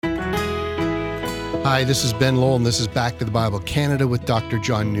Hi, this is Ben Lowell, and this is Back to the Bible Canada with Dr.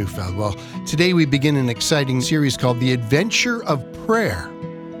 John Neufeld. Well, today we begin an exciting series called The Adventure of Prayer.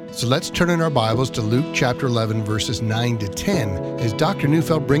 So let's turn in our Bibles to Luke chapter 11, verses 9 to 10, as Dr.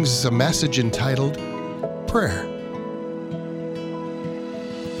 Neufeld brings us a message entitled Prayer.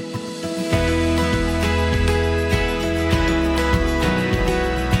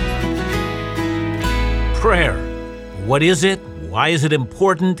 Prayer. What is it? Why is it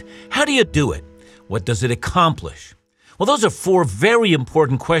important? How do you do it? What does it accomplish? Well, those are four very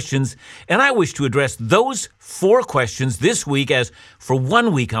important questions, and I wish to address those four questions this week as, for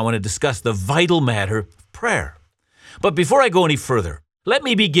 1 week, I want to discuss the vital matter of prayer. But before I go any further, let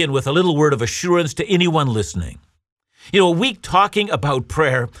me begin with a little word of assurance to anyone listening. A week talking about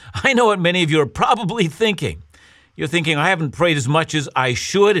prayer, I know what many of you are probably thinking. You're thinking, I haven't prayed as much as I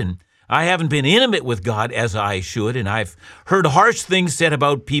should, and I haven't been intimate with God as I should, and I've heard harsh things said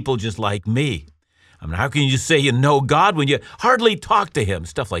about people just like me. How can you say you know God when you hardly talk to Him?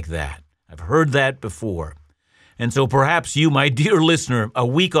 Stuff like that. I've heard that before. And so perhaps you, my dear listener, a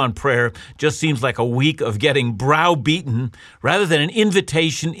week on prayer just seems like a week of getting browbeaten rather than an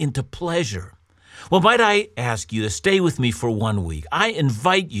invitation into pleasure. Well, might I ask you to stay with me for 1 week? I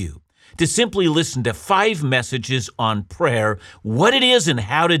invite you to simply listen to 5 messages on prayer, what it is and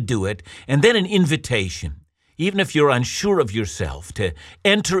how to do it, and then an invitation, even if you're unsure of yourself, to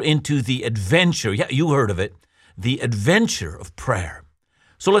enter into the adventure, you heard of it, the adventure of prayer.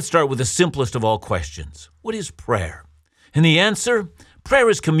 So let's start with the simplest of all questions. What is prayer? And the answer,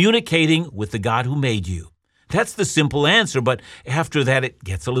 prayer is communicating with the God who made you. That's the simple answer, but after that it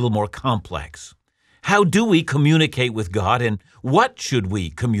gets a little more complex. How do we communicate with God, and what should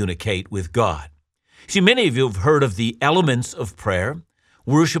we communicate with God? See, many of you have heard of the elements of prayer.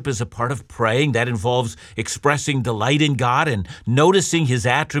 Worship is a part of praying. That involves expressing delight in God and noticing His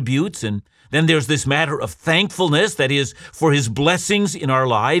attributes. And then there's this matter of thankfulness, that is, for His blessings in our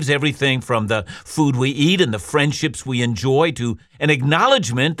lives, everything from the food we eat and the friendships we enjoy to an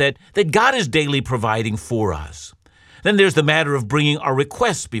acknowledgement that God is daily providing for us. Then there's the matter of bringing our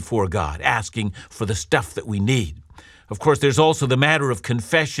requests before God, asking for the stuff that we need. Of course, there's also the matter of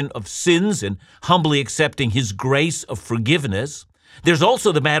confession of sins and humbly accepting His grace of forgiveness. There's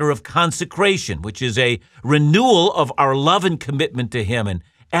also the matter of consecration, which is a renewal of our love and commitment to Him and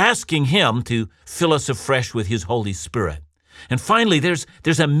asking Him to fill us afresh with His Holy Spirit. And finally, there's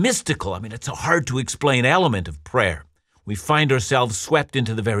a mystical, it's a hard to explain element of prayer. We find ourselves swept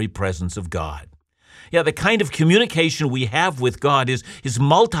into the very presence of God. The kind of communication we have with God is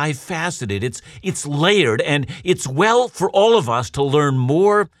multifaceted, it's layered, and it's well for all of us to learn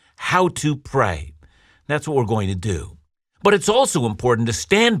more how to pray. That's what we're going to do. But it's also important to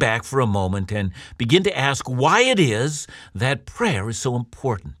stand back for a moment and begin to ask why it is that prayer is so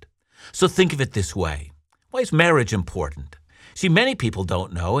important. So think of it this way. Why is marriage important? See, many people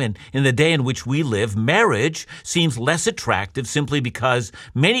don't know, and in the day in which we live, marriage seems less attractive simply because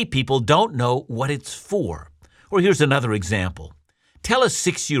many people don't know what it's for. Or here's another example. Tell a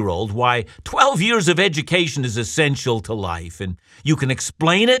 6-year-old why 12 years of education is essential to life, and you can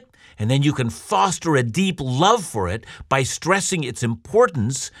explain it, and then you can foster a deep love for it by stressing its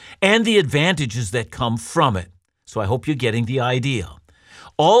importance and the advantages that come from it. So I hope you're getting the idea.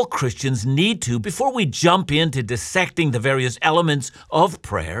 All Christians need to, before we jump into dissecting the various elements of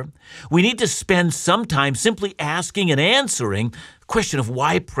prayer, we need to spend some time simply asking and answering the question of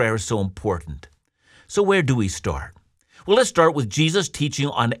why prayer is so important. So where do we start? Well, let's start with Jesus' teaching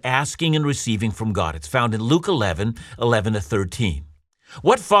on asking and receiving from God. It's found in Luke 11:11-13.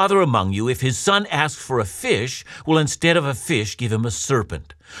 What father among you, if his son asks for a fish, will instead of a fish give him a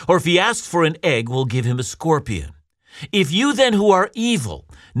serpent? Or if he asks for an egg, will give him a scorpion? If you then who are evil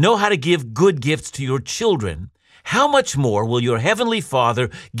know how to give good gifts to your children, how much more will your heavenly Father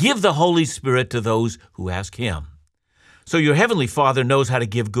give the Holy Spirit to those who ask Him? So your heavenly Father knows how to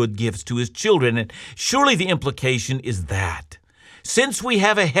give good gifts to His children, and surely the implication is that since we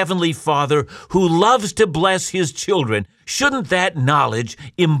have a heavenly Father who loves to bless His children, shouldn't that knowledge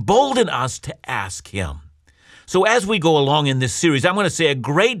embolden us to ask Him? So as we go along in this series, I'm going to say a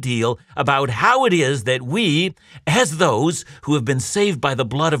great deal about how it is that we, as those who have been saved by the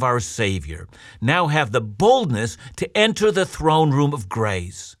blood of our Savior, now have the boldness to enter the throne room of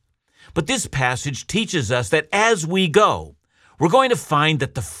grace. But this passage teaches us that as we go, we're going to find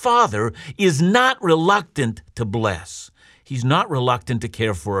that the Father is not reluctant to bless. He's not reluctant to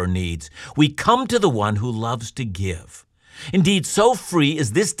care for our needs. We come to the one who loves to give. Indeed, so free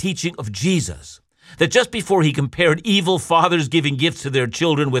is this teaching of Jesus that just before He compared evil fathers giving gifts to their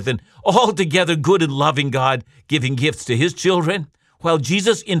children with an altogether good and loving God giving gifts to His children, Well,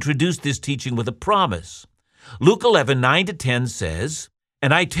 Jesus introduced this teaching with a promise. Luke 11:9-10 says,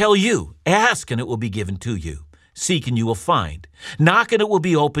 "And I tell you, ask and it will be given to you. Seek and you will find. Knock and it will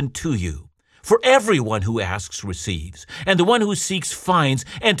be opened to you. For everyone who asks receives, and the one who seeks finds,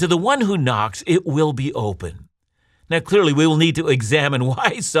 and to the one who knocks it will be open." Now, clearly, we will need to examine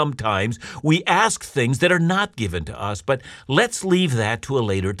why sometimes we ask things that are not given to us, but let's leave that to a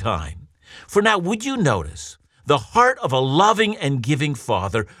later time. For now, would you notice the heart of a loving and giving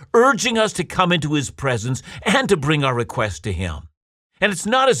Father urging us to come into His presence and to bring our request to Him? And it's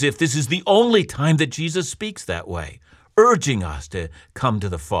not as if this is the only time that Jesus speaks that way, urging us to come to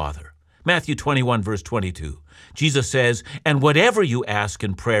the Father. Matthew 21, verse 22, Jesus says, "And whatever you ask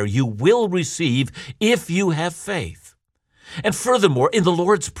in prayer, you will receive if you have faith." And furthermore, in the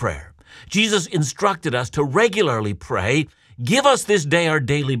Lord's Prayer, Jesus instructed us to regularly pray, "Give us this day our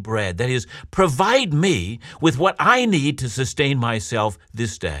daily bread," that is, provide me with what I need to sustain myself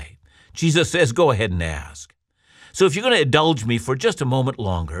this day. Jesus says, go ahead and ask. So if you're going to indulge me for just a moment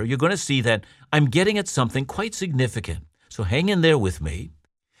longer, you're going to see that I'm getting at something quite significant. So hang in there with me.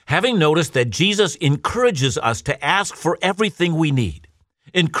 Having noticed that Jesus encourages us to ask for everything we need,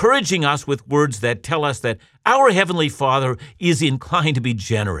 encouraging us with words that tell us that our Heavenly Father is inclined to be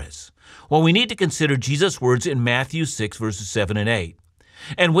generous, well, we need to consider Jesus' words in Matthew 6, verses 7 and 8.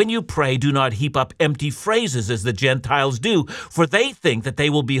 "And when you pray, do not heap up empty phrases as the Gentiles do, for they think that they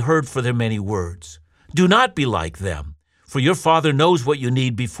will be heard for their many words. Do not be like them, for your Father knows what you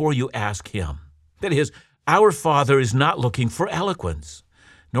need before you ask Him." That is, our Father is not looking for eloquence,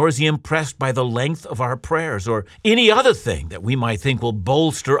 nor is He impressed by the length of our prayers or any other thing that we might think will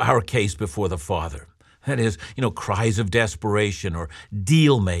bolster our case before the Father. That is, cries of desperation or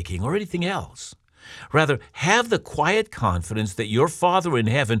deal-making or anything else. Rather, have the quiet confidence that your Father in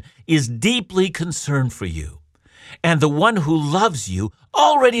heaven is deeply concerned for you. And the one who loves you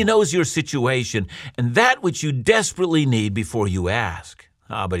already knows your situation and that which you desperately need before you ask.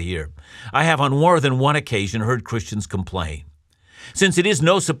 But here, I have on more than one occasion heard Christians complain. Since it is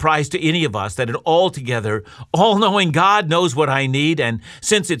no surprise to any of us that an altogether all-knowing God knows what I need, and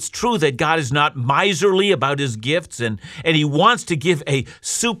since it's true that God is not miserly about His gifts and He wants to give a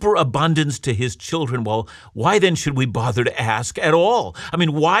superabundance to His children, well, why then should we bother to ask at all?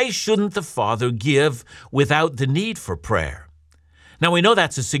 Why shouldn't the Father give without the need for prayer? Now, we know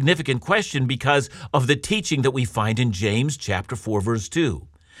that's a significant question because of the teaching that we find in James chapter 4, verse 2.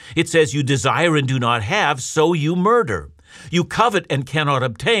 It says, "You desire and do not have, so you murder. You covet and cannot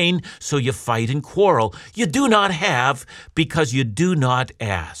obtain, so you fight and quarrel. You do not have because you do not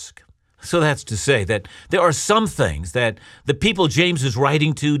ask." So that's to say that there are some things that the people James is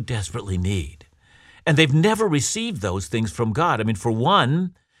writing to desperately need. And they've never received those things from God. For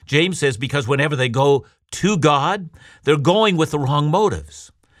one, James says because whenever they go to God, they're going with the wrong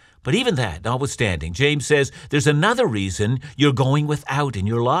motives. But even that, notwithstanding, James says there's another reason you're going without in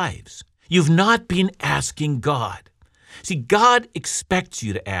your lives. You've not been asking God. See, God expects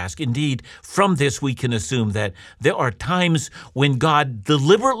you to ask. Indeed, from this we can assume that there are times when God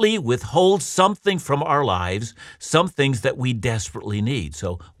deliberately withholds something from our lives, some things that we desperately need.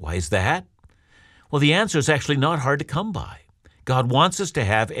 So why is that? Well, the answer is actually not hard to come by. God wants us to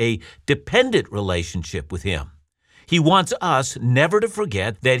have a dependent relationship with Him. He wants us never to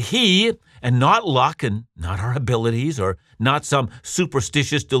forget that He, and not luck and not our abilities or not some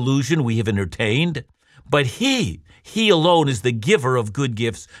superstitious delusion we have entertained, but He alone is the giver of good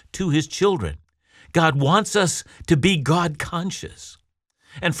gifts to His children. God wants us to be God-conscious.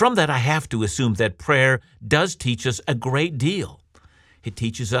 And from that, I have to assume that prayer does teach us a great deal. It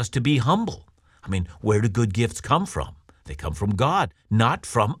teaches us to be humble. Where do good gifts come from? They come from God, not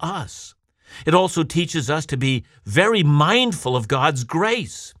from us. It also teaches us to be very mindful of God's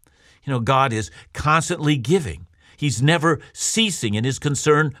grace. God is constantly giving. He's never ceasing in His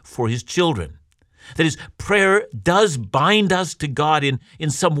concern for His children. That is, prayer does bind us to God in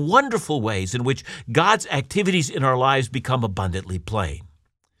some wonderful ways in which God's activities in our lives become abundantly plain.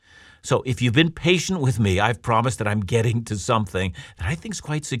 So if you've been patient with me, I've promised that I'm getting to something that I think is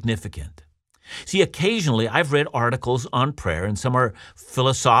quite significant. See, occasionally I've read articles on prayer, and some are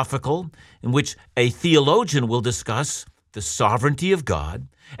philosophical, in which a theologian will discuss the sovereignty of God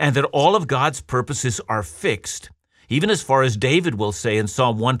and that all of God's purposes are fixed, even as far as David will say in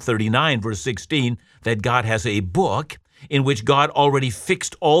Psalm 139, verse 16, that God has a book in which God already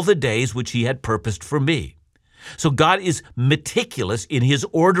fixed all the days which He had purposed for me. So God is meticulous in His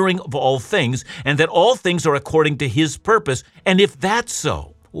ordering of all things, and that all things are according to His purpose. And if that's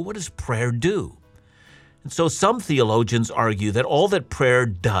so, well, what does prayer do? And so some theologians argue that all that prayer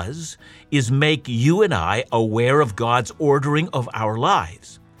does is make you and I aware of God's ordering of our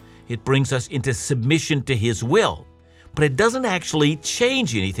lives. It brings us into submission to His will, but it doesn't actually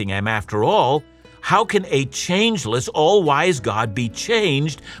change anything. After all, how can a changeless, all-wise God be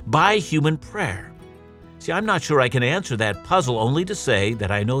changed by human prayer? See, I'm not sure I can answer that puzzle, only to say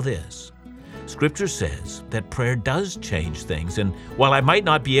that I know this. Scripture says that prayer does change things, and while I might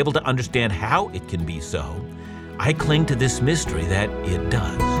not be able to understand how it can be so, I cling to this mystery that it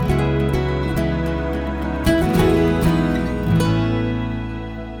does.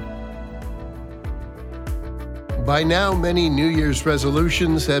 By now, many New Year's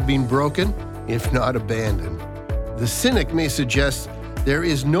resolutions have been broken, if not abandoned. The cynic may suggest there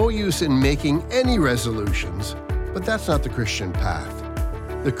is no use in making any resolutions, but that's not the Christian path.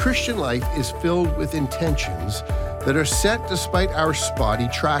 The Christian life is filled with intentions that are set despite our spotty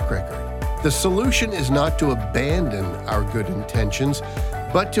track record. The solution is not to abandon our good intentions,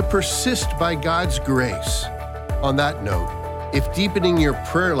 but to persist by God's grace. On that note, if deepening your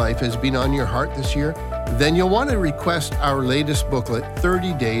prayer life has been on your heart this year, then you'll want to request our latest booklet,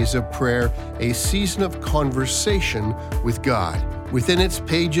 30 Days of Prayer, a Season of Conversation with God. Within its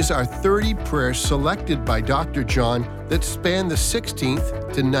pages are 30 prayers selected by Dr. John that span the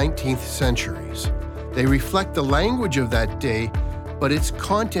 16th to 19th centuries. They reflect the language of that day, but its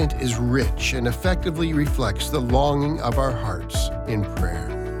content is rich and effectively reflects the longing of our hearts in prayer.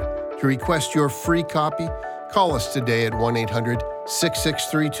 To request your free copy, call us today at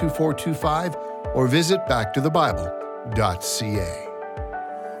 1-800-663-2425 or visit backtothebible.ca.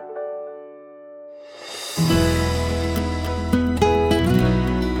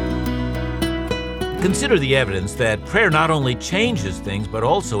 Consider the evidence that prayer not only changes things, but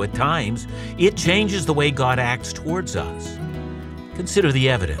also at times it changes the way God acts towards us. Consider the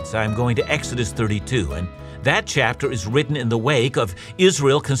evidence. I'm going to Exodus 32, and that chapter is written in the wake of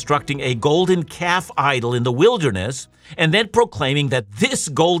Israel constructing a golden calf idol in the wilderness and then proclaiming that this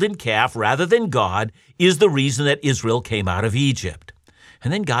golden calf, rather than God, is the reason that Israel came out of Egypt.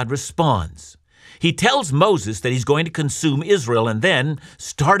 And then God responds. He tells Moses that he's going to consume Israel and then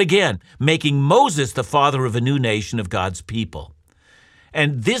start again, making Moses the father of a new nation of God's people.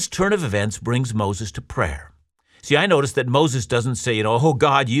 And this turn of events brings Moses to prayer. See, I noticed that Moses doesn't say, oh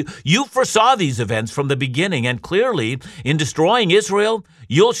God, you foresaw these events from the beginning, and clearly, in destroying Israel,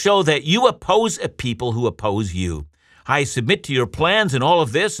 you'll show that you oppose a people who oppose you. I submit to your plans in all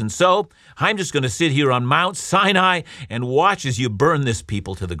of this, and so I'm just going to sit here on Mount Sinai and watch as you burn this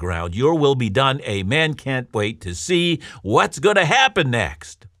people to the ground. Your will be done. Amen. Can't wait to see what's going to happen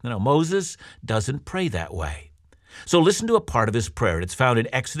next. Moses doesn't pray that way. So listen to a part of his prayer. It's found in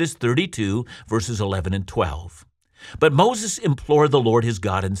Exodus 32, verses 11 and 12. But Moses implored the Lord his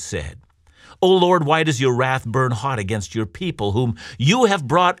God and said, O Lord, why does your wrath burn hot against your people, whom you have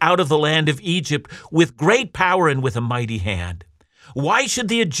brought out of the land of Egypt with great power and with a mighty hand? Why should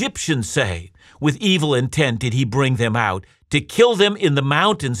the Egyptians say, with evil intent did he bring them out, to kill them in the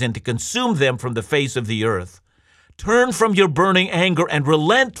mountains and to consume them from the face of the earth? Turn from your burning anger and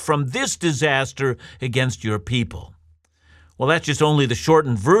relent from this disaster against your people. Well, that's just only the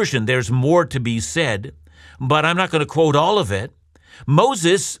shortened version. There's more to be said, but I'm not going to quote all of it.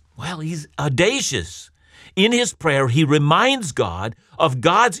 Moses, he's audacious. In his prayer, he reminds God of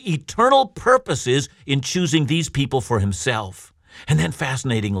God's eternal purposes in choosing these people for himself. And then,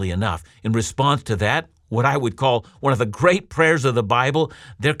 fascinatingly enough, in response to that, what I would call one of the great prayers of the Bible,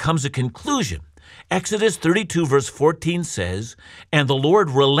 there comes a conclusion. Exodus 32, verse 14 says, And the Lord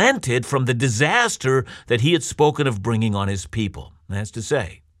relented from the disaster that he had spoken of bringing on his people. That's to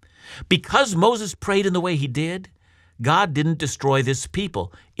say, because Moses prayed in the way he did, God didn't destroy this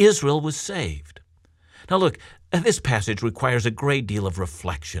people. Israel was saved. Now look, this passage requires a great deal of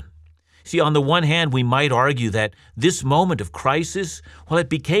reflection. See, on the one hand, we might argue that this moment of crisis, it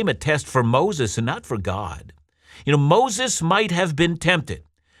became a test for Moses and not for God. Moses might have been tempted,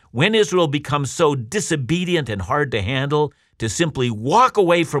 when Israel becomes so disobedient and hard to handle, to simply walk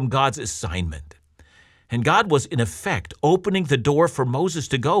away from God's assignment. And God was, in effect, opening the door for Moses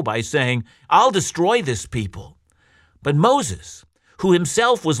to go by saying, I'll destroy this people. But Moses, who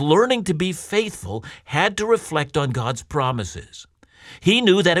himself was learning to be faithful, had to reflect on God's promises. He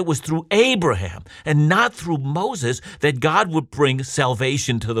knew that it was through Abraham and not through Moses that God would bring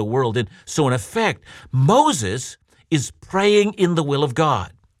salvation to the world. And so, in effect, Moses is praying in the will of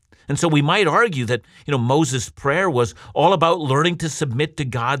God. And so we might argue that, Moses' prayer was all about learning to submit to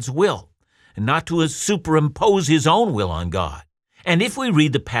God's will and not to superimpose his own will on God. And if we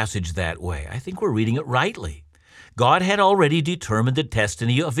read the passage that way, I think we're reading it rightly. God had already determined the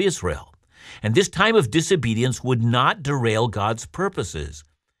destiny of Israel. And this time of disobedience would not derail God's purposes.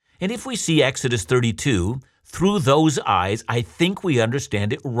 And if we see Exodus 32 through those eyes, I think we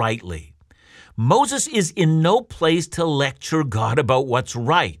understand it rightly. Moses is in no place to lecture God about what's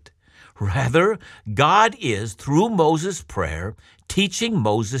right. Rather, God is, through Moses' prayer, teaching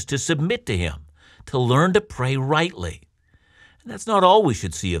Moses to submit to him, to learn to pray rightly. And that's not all we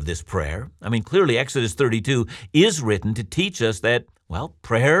should see of this prayer. Clearly Exodus 32 is written to teach us that,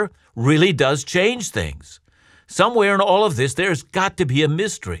 prayer really does change things. Somewhere in all of this, there's got to be a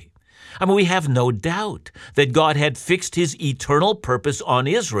mystery. We have no doubt that God had fixed his eternal purpose on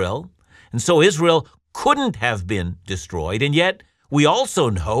Israel, and so Israel couldn't have been destroyed. And yet, we also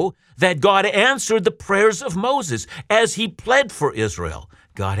know that God answered the prayers of Moses as he pled for Israel.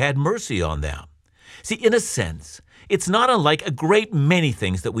 God had mercy on them. See, in a sense, it's not unlike a great many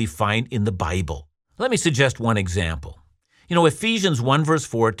things that we find in the Bible. Let me suggest one example. Ephesians 1 verse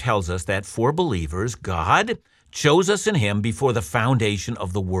 4 tells us that for believers, God chose us in him before the foundation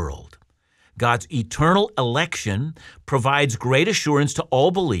of the world. God's eternal election provides great assurance to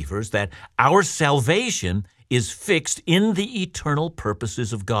all believers that our salvation is fixed in the eternal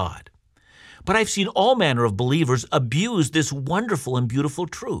purposes of God. But I've seen all manner of believers abuse this wonderful and beautiful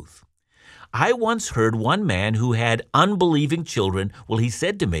truth. I once heard one man who had unbelieving children. He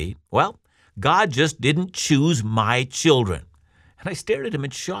said to me, God just didn't choose my children. And I stared at him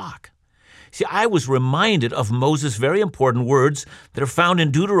in shock. See, I was reminded of Moses' very important words that are found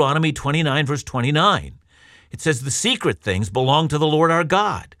in Deuteronomy 29, verse 29. It says, the secret things belong to the Lord our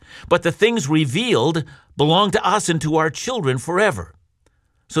God, but the things revealed belong to us and to our children forever.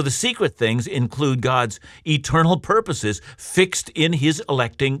 So the secret things include God's eternal purposes fixed in his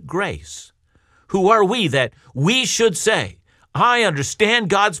electing grace. Who are we that we should say, I understand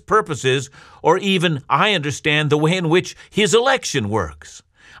God's purposes, or even I understand the way in which his election works?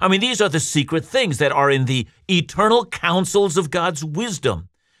 These are the secret things that are in the eternal counsels of God's wisdom.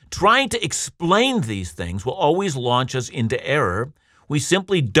 Trying to explain these things will always launch us into error. We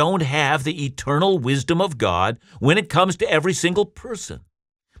simply don't have the eternal wisdom of God when it comes to every single person.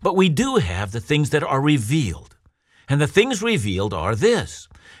 But we do have the things that are revealed. And the things revealed are this: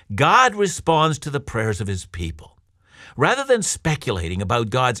 God responds to the prayers of his people. Rather than speculating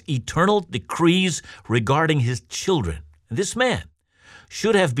about God's eternal decrees regarding his children, this man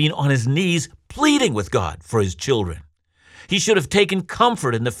should have been on his knees pleading with God for his children. He should have taken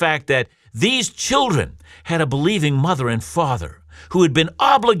comfort in the fact that these children had a believing mother and father who had been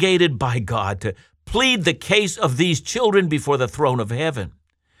obligated by God to plead the case of these children before the throne of heaven.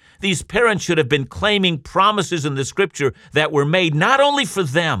 These parents should have been claiming promises in the Scripture that were made not only for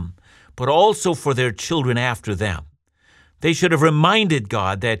them, but also for their children after them. They should have reminded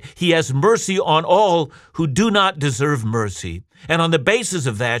God that he has mercy on all who do not deserve mercy, and on the basis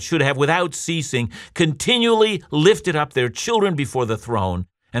of that should have without ceasing continually lifted up their children before the throne,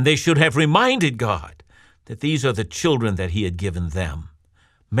 and they should have reminded God that these are the children that he had given them.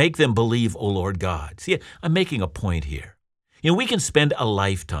 Make them believe, O Lord God. See, I'm making a point here. We can spend a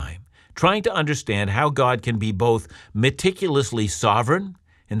lifetime trying to understand how God can be both meticulously sovereign,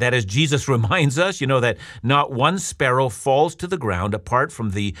 and that, as Jesus reminds us, that not one sparrow falls to the ground apart from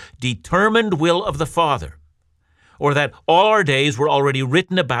the determined will of the Father, or that all our days were already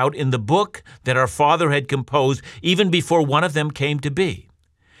written about in the book that our Father had composed even before one of them came to be.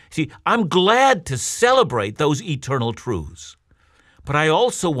 See, I'm glad to celebrate those eternal truths, but I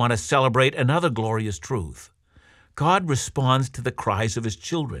also want to celebrate another glorious truth. God responds to the cries of his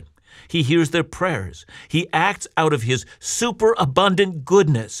children. He hears their prayers. He acts out of his superabundant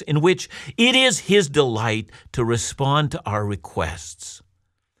goodness, in which it is his delight to respond to our requests.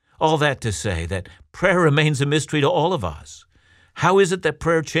 All that to say that prayer remains a mystery to all of us. How is it that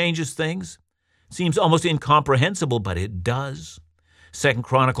prayer changes things? Seems almost incomprehensible, but it does. 2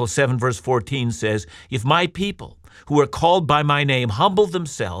 Chronicles 7 verse 14 says, if my people who are called by my name humble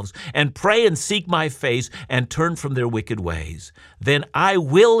themselves and pray and seek my face and turn from their wicked ways, then I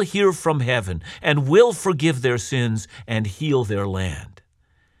will hear from heaven and will forgive their sins and heal their land.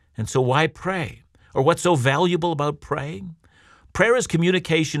 And so why pray? Or what's so valuable about praying? Prayer is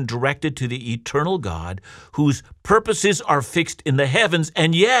communication directed to the eternal God whose purposes are fixed in the heavens,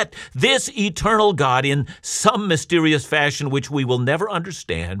 and yet this eternal God, in some mysterious fashion which we will never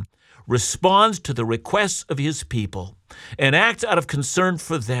understand, responds to the requests of his people and acts out of concern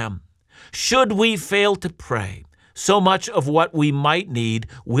for them. Should we fail to pray, so much of what we might need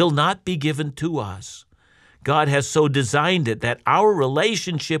will not be given to us. God has so designed it that our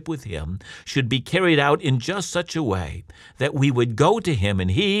relationship with Him should be carried out in just such a way that we would go to Him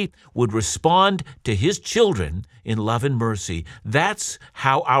and He would respond to His children in love and mercy. That's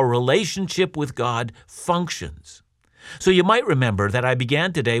how our relationship with God functions. So you might remember that I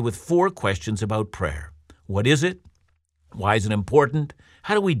began today with 4 questions about prayer. What is it? Why is it important?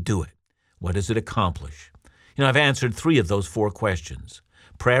 How do we do it? What does it accomplish? I've answered 3 of those 4 questions.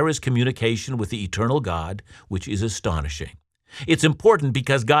 Prayer is communication with the eternal God, which is astonishing. It's important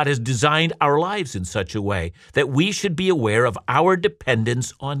because God has designed our lives in such a way that we should be aware of our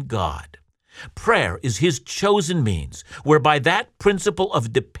dependence on God. Prayer is His chosen means, whereby that principle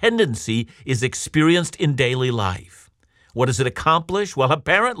of dependency is experienced in daily life. What does it accomplish? Well,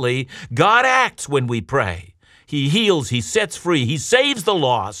 apparently, God acts when we pray. He heals, He sets free, He saves the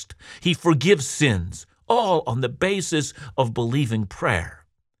lost, He forgives sins, all on the basis of believing prayer.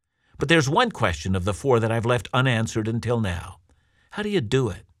 But there's one question of the 4 that I've left unanswered until now. How do you do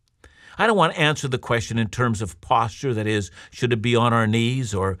it? I don't want to answer the question in terms of posture, that is, should it be on our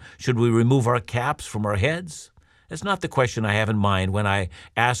knees or should we remove our caps from our heads? That's not the question I have in mind when I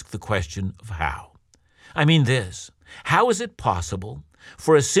ask the question of how. I mean this: how is it possible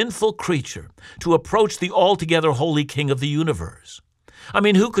for a sinful creature to approach the altogether holy King of the universe?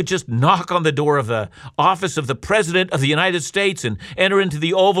 Who could just knock on the door of the office of the President of the United States and enter into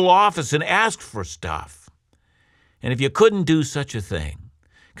the Oval Office and ask for stuff? And if you couldn't do such a thing,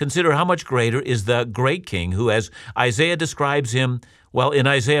 consider how much greater is the great King who, as Isaiah describes Him, in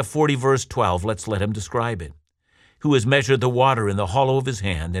Isaiah 40 verse 12, let's let him describe it, who has measured the water in the hollow of His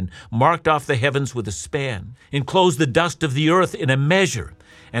hand and marked off the heavens with a span, enclosed the dust of the earth in a measure,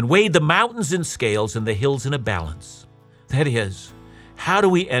 and weighed the mountains in scales and the hills in a balance. That is, how do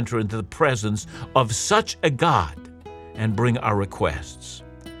we enter into the presence of such a God and bring our requests?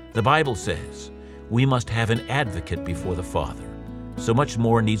 The Bible says we must have an advocate before the Father. So much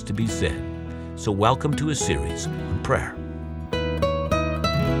more needs to be said. So welcome to a series on prayer.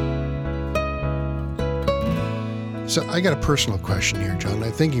 So I got a personal question here, John.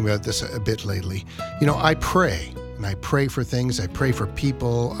 I'm thinking about this a bit lately. I pray. And I pray for things, I pray for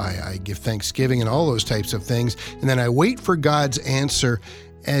people, I give thanksgiving and all those types of things. And then I wait for God's answer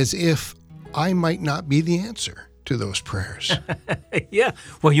as if I might not be the answer to those prayers. Yeah,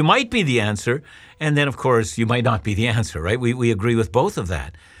 well, you might be the answer. And then, of course, you might not be the answer, right? We agree with both of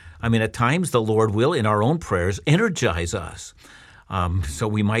that. At times the Lord will, in our own prayers, energize us. So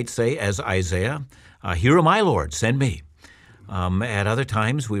we might say, as Isaiah, "Here am I, Lord, send me." At other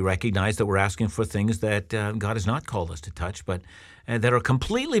times, we recognize that we're asking for things that God has not called us to touch, but that are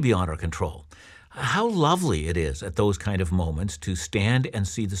completely beyond our control. How lovely it is at those kind of moments to stand and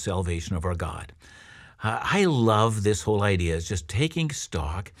see the salvation of our God. I love this whole idea, is just taking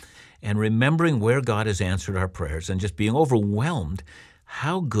stock and remembering where God has answered our prayers and just being overwhelmed.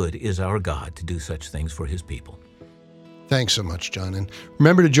 How good is our God to do such things for His people? Thanks so much, John. And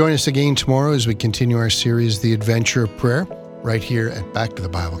remember to join us again tomorrow as we continue our series, The Adventure of Prayer, right here at Back to the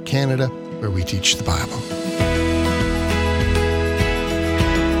Bible Canada, where we teach the Bible.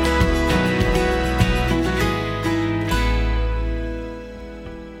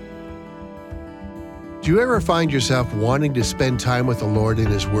 Do you ever find yourself wanting to spend time with the Lord in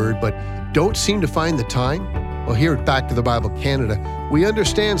His Word, but don't seem to find the time? Well, here at Back to the Bible Canada, we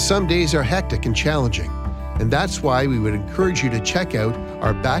understand some days are hectic and challenging. And that's why we would encourage you to check out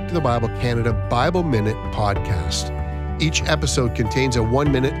our Back to the Bible Canada Bible Minute podcast. Each episode contains a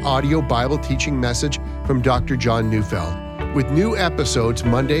 1-minute audio Bible teaching message from Dr. John Neufeld, with new episodes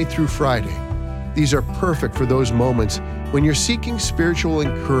Monday through Friday. These are perfect for those moments when you're seeking spiritual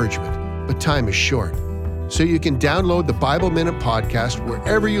encouragement, but time is short. So you can download the Bible Minute podcast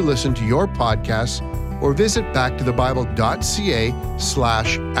wherever you listen to your podcasts, or visit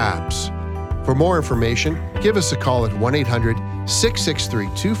backtothebible.ca/apps. For more information, give us a call at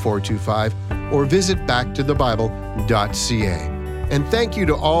 1-800-663-2425 or visit backtothebible.ca. And thank you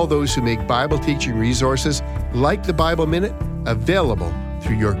to all those who make Bible teaching resources like the Bible Minute available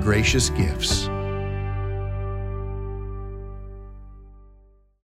through your gracious gifts.